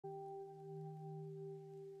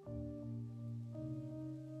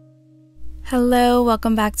Hello,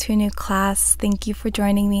 welcome back to a new class. Thank you for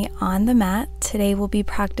joining me on the mat. Today we'll be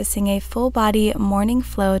practicing a full body morning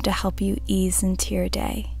flow to help you ease into your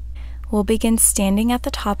day. We'll begin standing at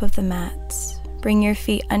the top of the mat. Bring your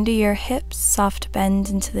feet under your hips, soft bend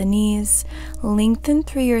into the knees, lengthen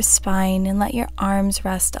through your spine, and let your arms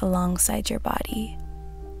rest alongside your body.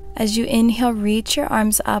 As you inhale, reach your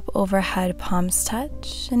arms up overhead, palms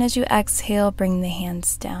touch, and as you exhale, bring the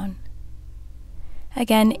hands down.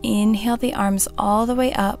 Again, inhale the arms all the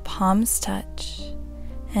way up, palms touch,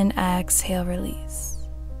 and exhale, release.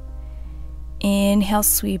 Inhale,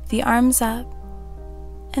 sweep the arms up,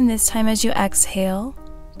 and this time as you exhale,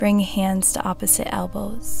 bring hands to opposite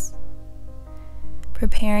elbows.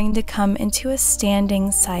 Preparing to come into a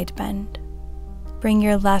standing side bend. Bring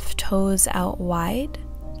your left toes out wide,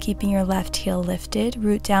 keeping your left heel lifted,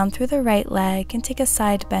 root down through the right leg, and take a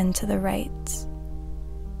side bend to the right.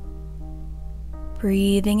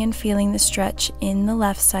 Breathing and feeling the stretch in the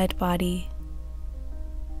left side body.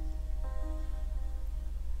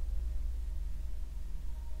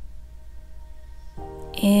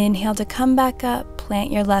 Inhale to come back up,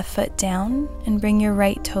 plant your left foot down, and bring your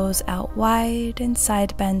right toes out wide and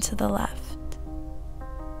side bend to the left.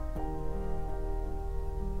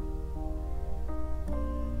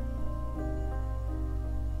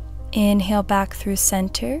 Inhale back through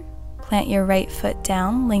center, plant your right foot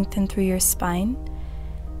down, lengthen through your spine,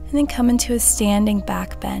 and then come into a standing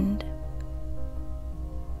back bend.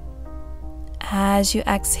 As you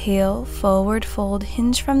exhale, forward fold,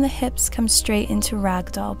 hinge from the hips, come straight into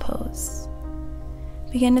ragdoll pose.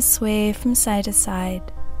 Begin to sway from side to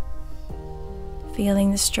side,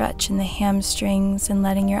 feeling the stretch in the hamstrings and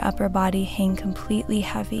letting your upper body hang completely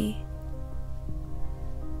heavy.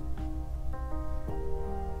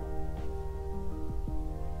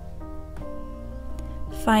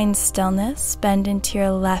 Find stillness, bend into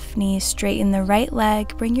your left knee, straighten the right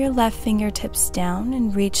leg, bring your left fingertips down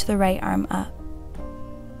and reach the right arm up.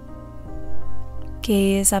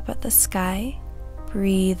 Gaze up at the sky,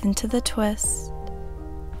 breathe into the twist.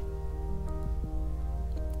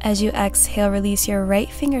 As you exhale, release your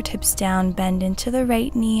right fingertips down, bend into the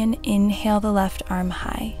right knee and inhale the left arm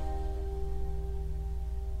high.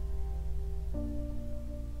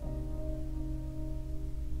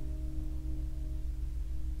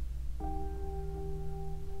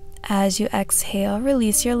 As you exhale,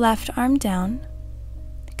 release your left arm down.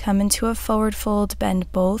 Come into a forward fold, bend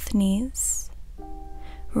both knees.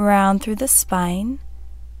 Round through the spine.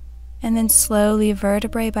 And then slowly,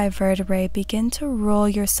 vertebrae by vertebrae, begin to roll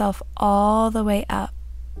yourself all the way up.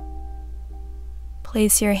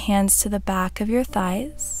 Place your hands to the back of your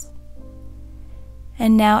thighs.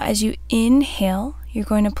 And now as you inhale, you're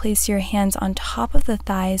going to place your hands on top of the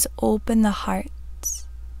thighs, open the heart.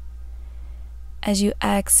 As you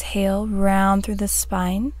exhale, round through the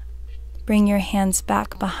spine, bring your hands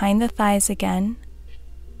back behind the thighs again.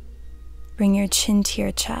 Bring your chin to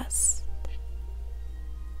your chest.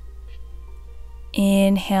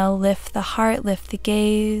 Inhale, lift the heart, lift the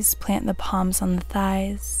gaze, plant the palms on the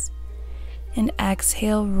thighs. And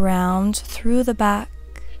exhale, round through the back,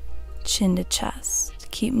 chin to chest.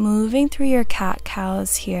 Keep moving through your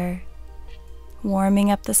cat-cows here, warming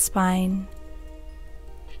up the spine.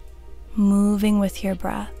 Moving with your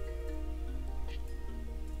breath.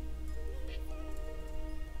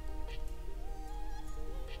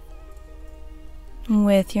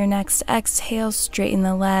 With your next exhale, straighten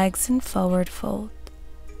the legs and forward fold.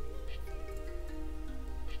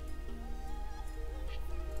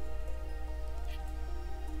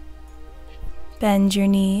 Bend your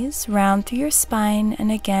knees, round through your spine,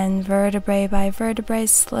 and again, vertebrae by vertebrae,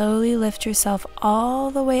 slowly lift yourself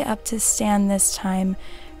all the way up to stand this time.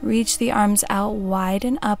 Reach the arms out wide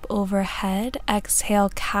and up overhead. Exhale,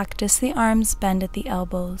 cactus the arms, bend at the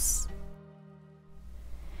elbows.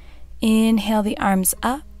 Inhale the arms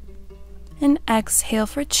up. And exhale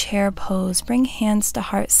for chair pose. Bring hands to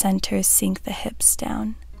heart center, sink the hips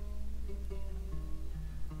down.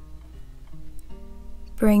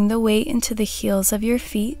 Bring the weight into the heels of your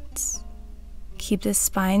feet. Keep the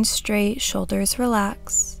spine straight, shoulders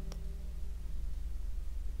relaxed.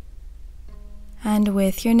 And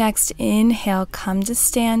with your next inhale, come to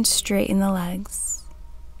stand, straighten the legs.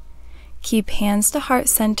 Keep hands to heart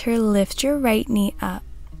center, lift your right knee up.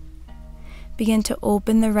 Begin to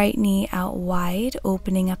open the right knee out wide,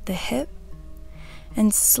 opening up the hip.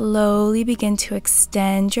 And slowly begin to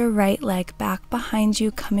extend your right leg back behind you,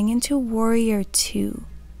 coming into warrior two.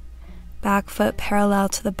 Back foot parallel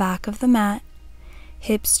to the back of the mat.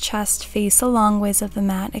 Hips, chest face a long ways of the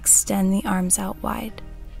mat, extend the arms out wide.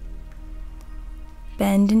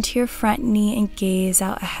 Bend into your front knee and gaze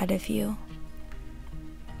out ahead of you.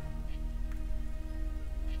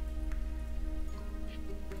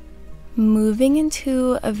 Moving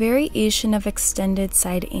into a variation of extended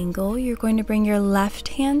side angle, you're going to bring your left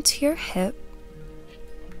hand to your hip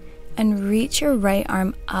and reach your right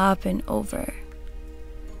arm up and over.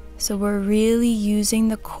 So we're really using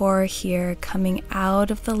the core here, coming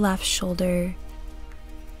out of the left shoulder,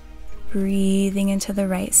 breathing into the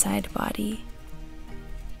right side body.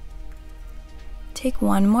 Take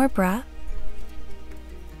one more breath.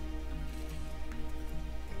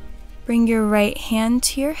 Bring your right hand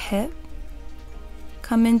to your hip.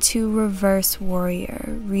 Come into reverse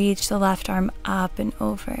warrior. Reach the left arm up and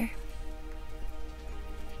over.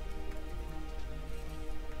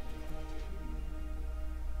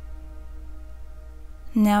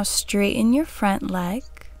 Now straighten your front leg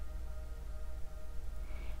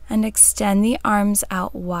and extend the arms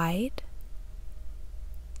out wide.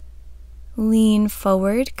 Lean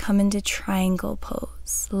forward, come into triangle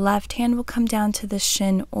pose. Left hand will come down to the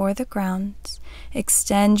shin or the ground.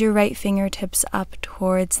 Extend your right fingertips up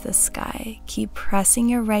towards the sky. Keep pressing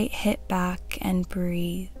your right hip back and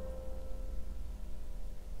breathe.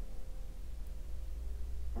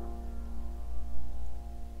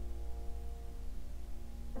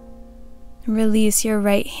 Release your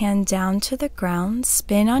right hand down to the ground,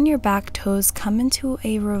 spin on your back toes, come into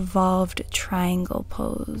a revolved triangle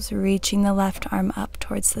pose, reaching the left arm up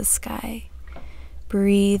towards the sky.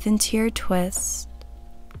 Breathe into your twist,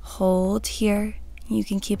 hold here. You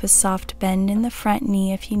can keep a soft bend in the front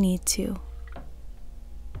knee if you need to.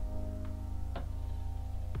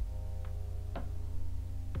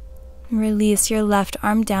 Release your left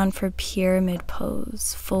arm down for pyramid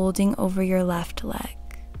pose, folding over your left leg.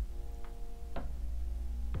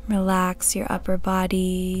 Relax your upper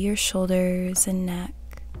body, your shoulders and neck.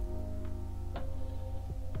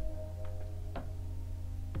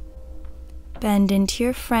 Bend into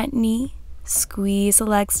your front knee, squeeze the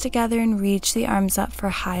legs together and reach the arms up for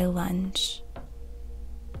high lunge.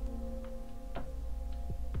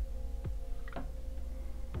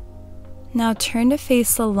 Now turn to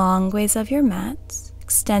face the long ways of your mat.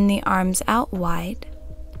 Extend the arms out wide.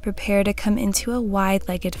 Prepare to come into a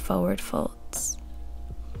wide-legged forward fold.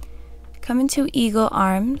 Come into eagle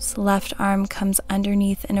arms, left arm comes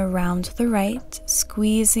underneath and around the right.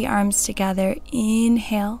 Squeeze the arms together,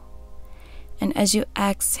 inhale. And as you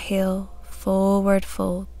exhale, forward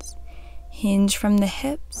folds. Hinge from the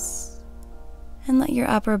hips and let your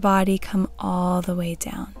upper body come all the way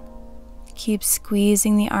down. Keep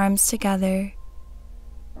squeezing the arms together,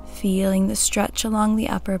 feeling the stretch along the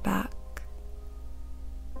upper back.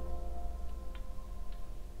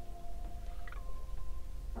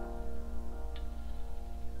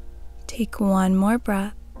 Take one more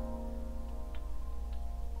breath.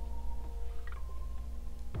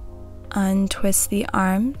 Untwist the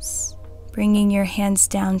arms, bringing your hands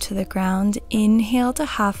down to the ground. Inhale to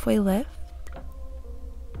halfway lift.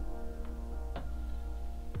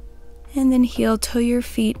 And then heel toe your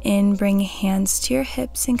feet in, bring hands to your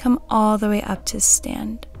hips and come all the way up to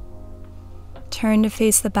stand. Turn to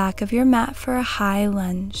face the back of your mat for a high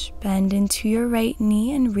lunge. Bend into your right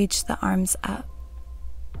knee and reach the arms up.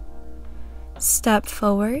 Step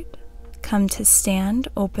forward, come to stand,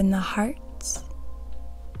 open the heart,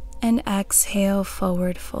 and exhale,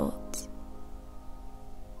 forward fold.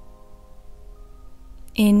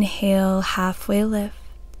 Inhale, halfway lift,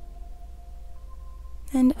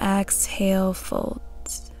 and exhale, fold.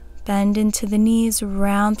 Bend into the knees,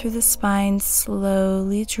 round through the spine,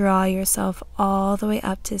 slowly draw yourself all the way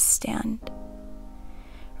up to stand.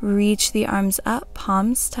 Reach the arms up,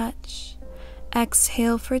 palms touch.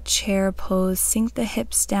 Exhale for chair pose, sink the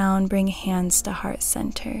hips down, bring hands to heart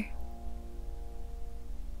center.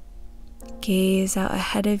 Gaze out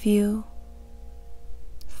ahead of you.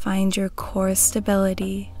 Find your core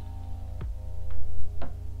stability.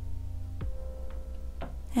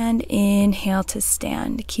 And inhale to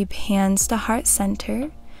stand. Keep hands to heart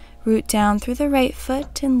center. Root down through the right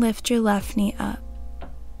foot and lift your left knee up.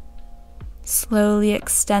 Slowly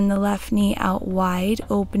extend the left knee out wide,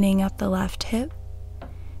 opening up the left hip.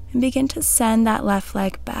 And begin to send that left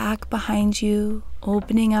leg back behind you,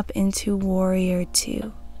 opening up into warrior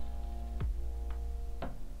two.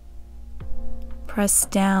 Press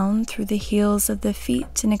down through the heels of the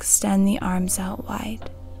feet and extend the arms out wide.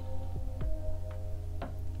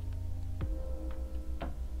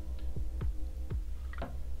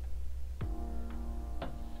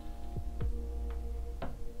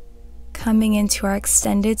 Coming into our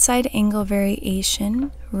extended side angle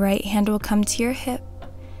variation, right hand will come to your hip.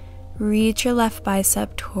 Reach your left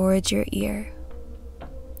bicep towards your ear.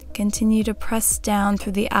 Continue to press down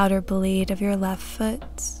through the outer blade of your left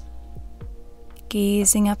foot,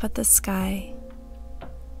 gazing up at the sky.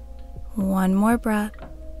 One more breath.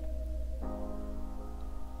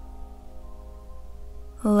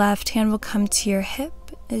 Left hand will come to your hip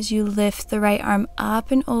as you lift the right arm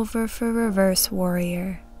up and over for reverse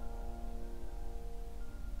warrior.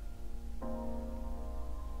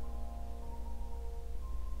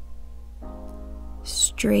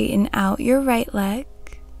 Straighten out your right leg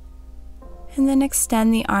and then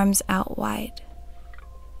extend the arms out wide.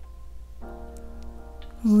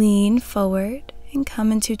 Lean forward and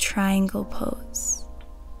come into triangle pose.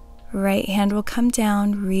 Right hand will come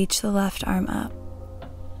down, reach the left arm up.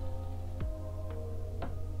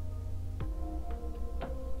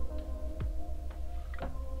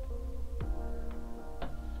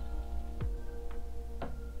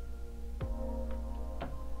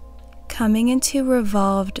 Coming into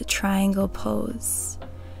revolved triangle pose.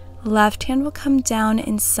 Left hand will come down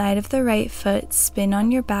inside of the right foot, spin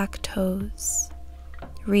on your back toes.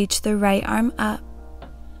 Reach the right arm up.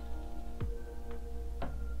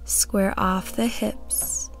 Square off the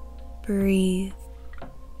hips. Breathe.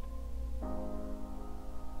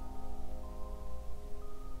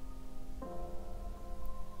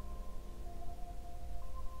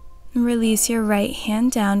 Release your right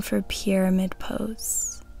hand down for pyramid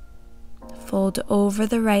pose. Fold over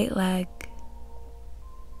the right leg.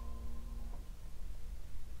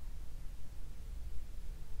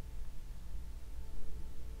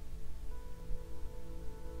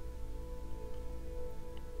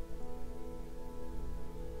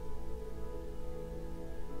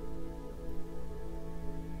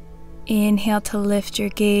 Inhale to lift your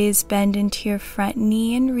gaze, bend into your front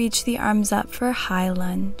knee and reach the arms up for high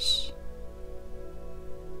lunge.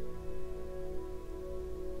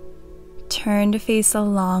 Turn to face the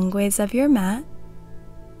long ways of your mat,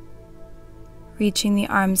 reaching the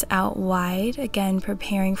arms out wide, again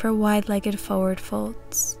preparing for wide-legged forward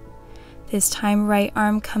folds. This time right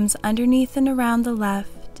arm comes underneath and around the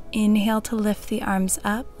left. Inhale to lift the arms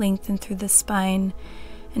up, lengthen through the spine.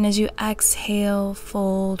 And as you exhale,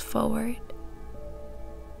 fold forward.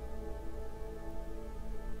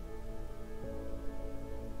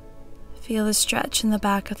 Feel the stretch in the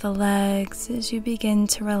back of the legs as you begin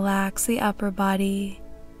to relax the upper body.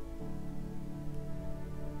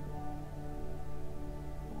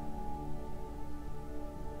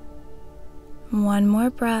 One more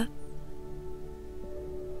breath.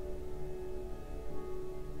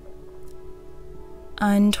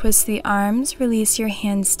 Untwist the arms, release your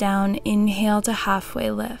hands down, inhale to halfway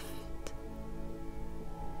lift.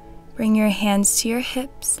 Bring your hands to your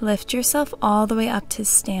hips, lift yourself all the way up to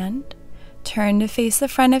stand. Turn to face the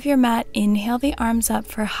front of your mat, inhale the arms up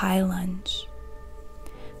for high lunge.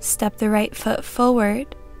 Step the right foot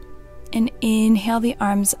forward and inhale the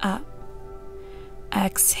arms up.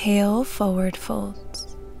 Exhale, forward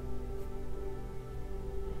folds.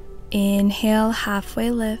 Inhale, halfway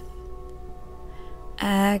lift.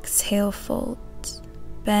 Exhale, fold.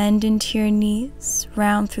 Bend into your knees,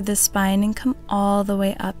 round through the spine and come all the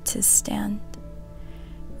way up to stand.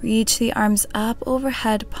 Reach the arms up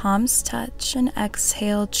overhead, palms touch, and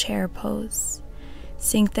exhale, chair pose.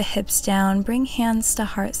 Sink the hips down, bring hands to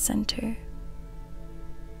heart center.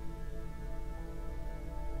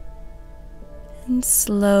 And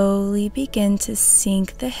slowly begin to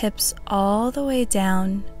sink the hips all the way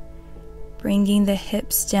down, bringing the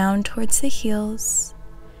hips down towards the heels,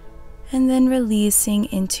 and then releasing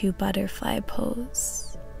into butterfly pose.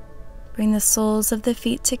 Bring the soles of the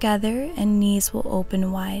feet together and knees will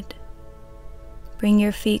open wide. Bring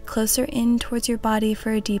your feet closer in towards your body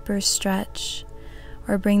for a deeper stretch,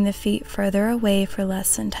 or bring the feet further away for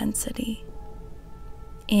less intensity.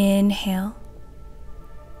 Inhale,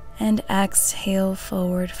 and exhale,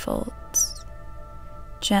 forward folds.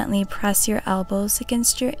 Gently press your elbows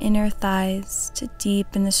against your inner thighs to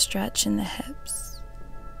deepen the stretch in the hips.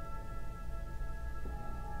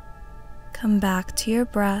 Come back to your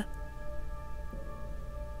breath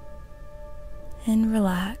and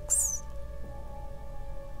relax.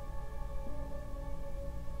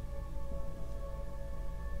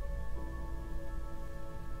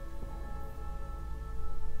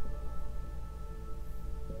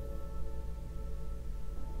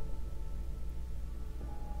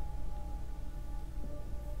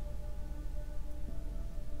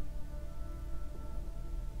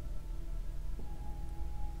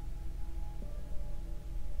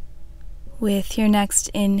 With your next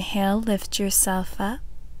inhale, lift yourself up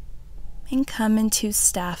and come into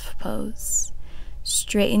staff pose.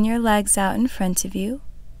 Straighten your legs out in front of you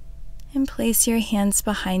and place your hands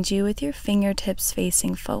behind you with your fingertips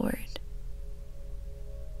facing forward.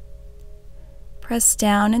 Press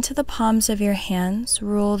down into the palms of your hands,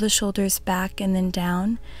 roll the shoulders back and then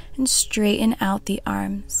down, and straighten out the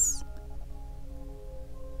arms.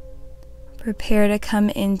 Prepare to come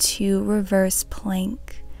into reverse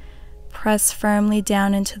plank. Press firmly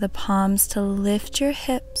down into the palms to lift your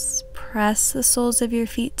hips. Press the soles of your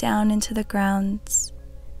feet down into the ground.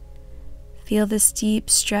 Feel this deep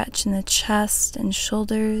stretch in the chest and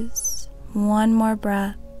shoulders. One more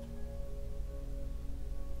breath.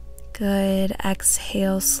 Good.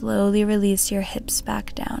 Exhale, slowly release your hips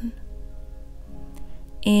back down.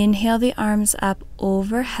 Inhale the arms up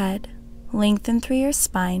overhead, lengthen through your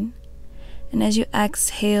spine, and as you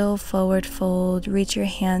exhale, forward fold, reach your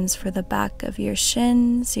hands for the back of your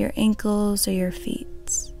shins, your ankles, or your feet.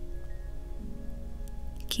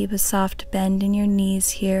 Keep a soft bend in your knees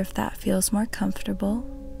here if that feels more comfortable.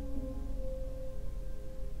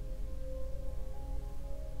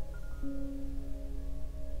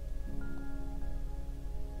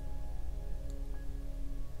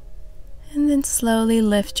 And then slowly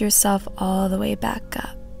lift yourself all the way back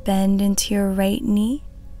up. Bend into your right knee.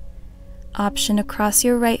 Option across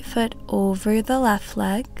your right foot over the left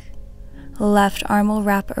leg. Left arm will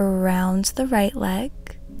wrap around the right leg.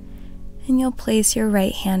 And you'll place your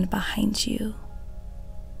right hand behind you.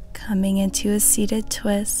 Coming into a seated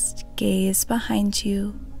twist, gaze behind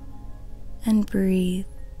you, and breathe.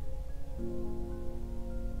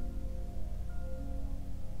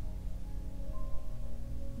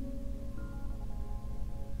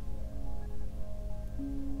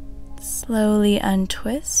 Slowly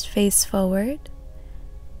untwist, face forward.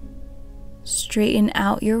 Straighten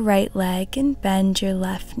out your right leg and bend your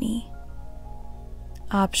left knee.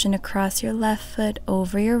 Option across your left foot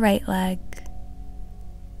over your right leg.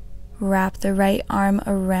 Wrap the right arm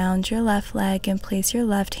around your left leg and place your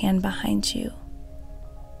left hand behind you.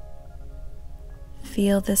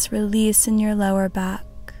 Feel this release in your lower back.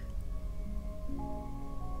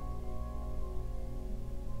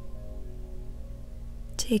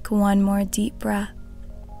 Take one more deep breath.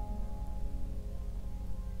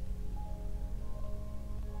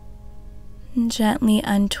 And gently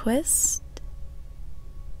untwist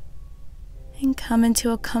and come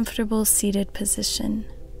into a comfortable seated position.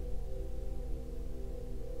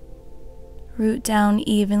 Root down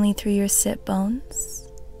evenly through your sit bones.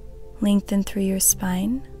 Lengthen through your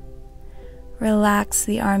spine. Relax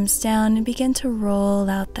the arms down and begin to roll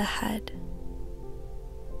out the head.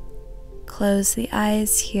 Close the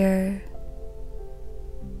eyes here.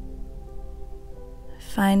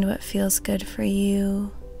 Find what feels good for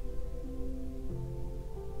you.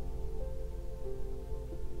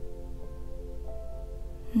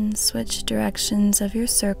 And switch directions of your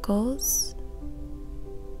circles.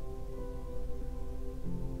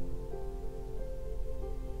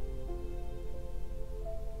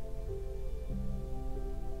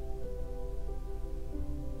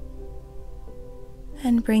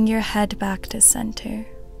 And bring your head back to center.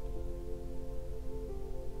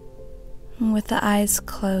 And with the eyes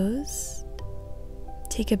closed,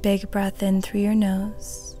 take a big breath in through your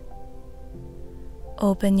nose.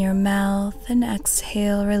 Open your mouth and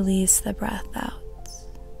exhale, release the breath out.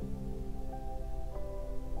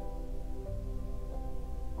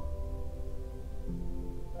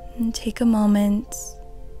 And take a moment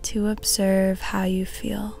to observe how you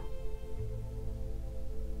feel.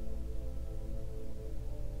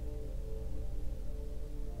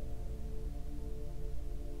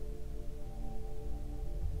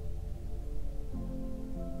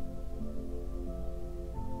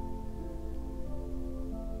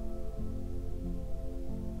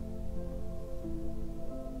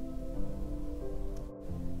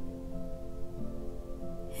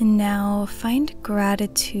 And now find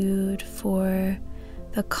gratitude for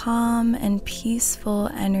the calm and peaceful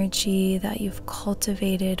energy that you've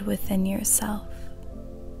cultivated within yourself.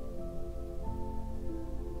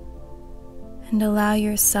 And allow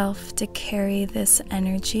yourself to carry this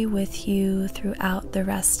energy with you throughout the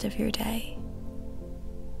rest of your day.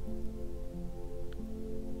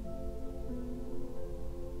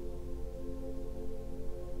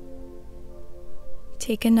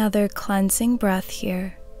 Take another cleansing breath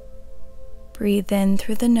here. Breathe in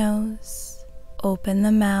through the nose, open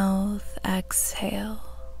the mouth, exhale.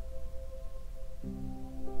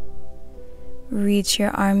 Reach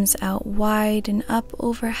your arms out wide and up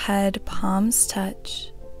overhead, palms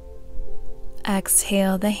touch.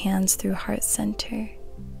 Exhale the hands through heart center.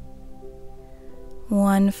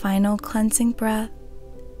 One final cleansing breath,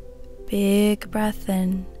 big breath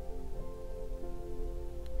in,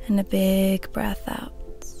 and a big breath out.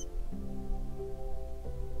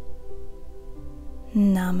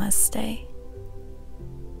 Namaste.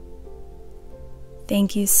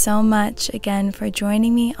 Thank you so much again for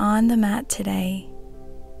joining me on the mat today.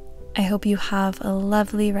 I hope you have a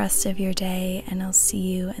lovely rest of your day, and I'll see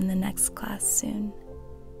you in the next class soon.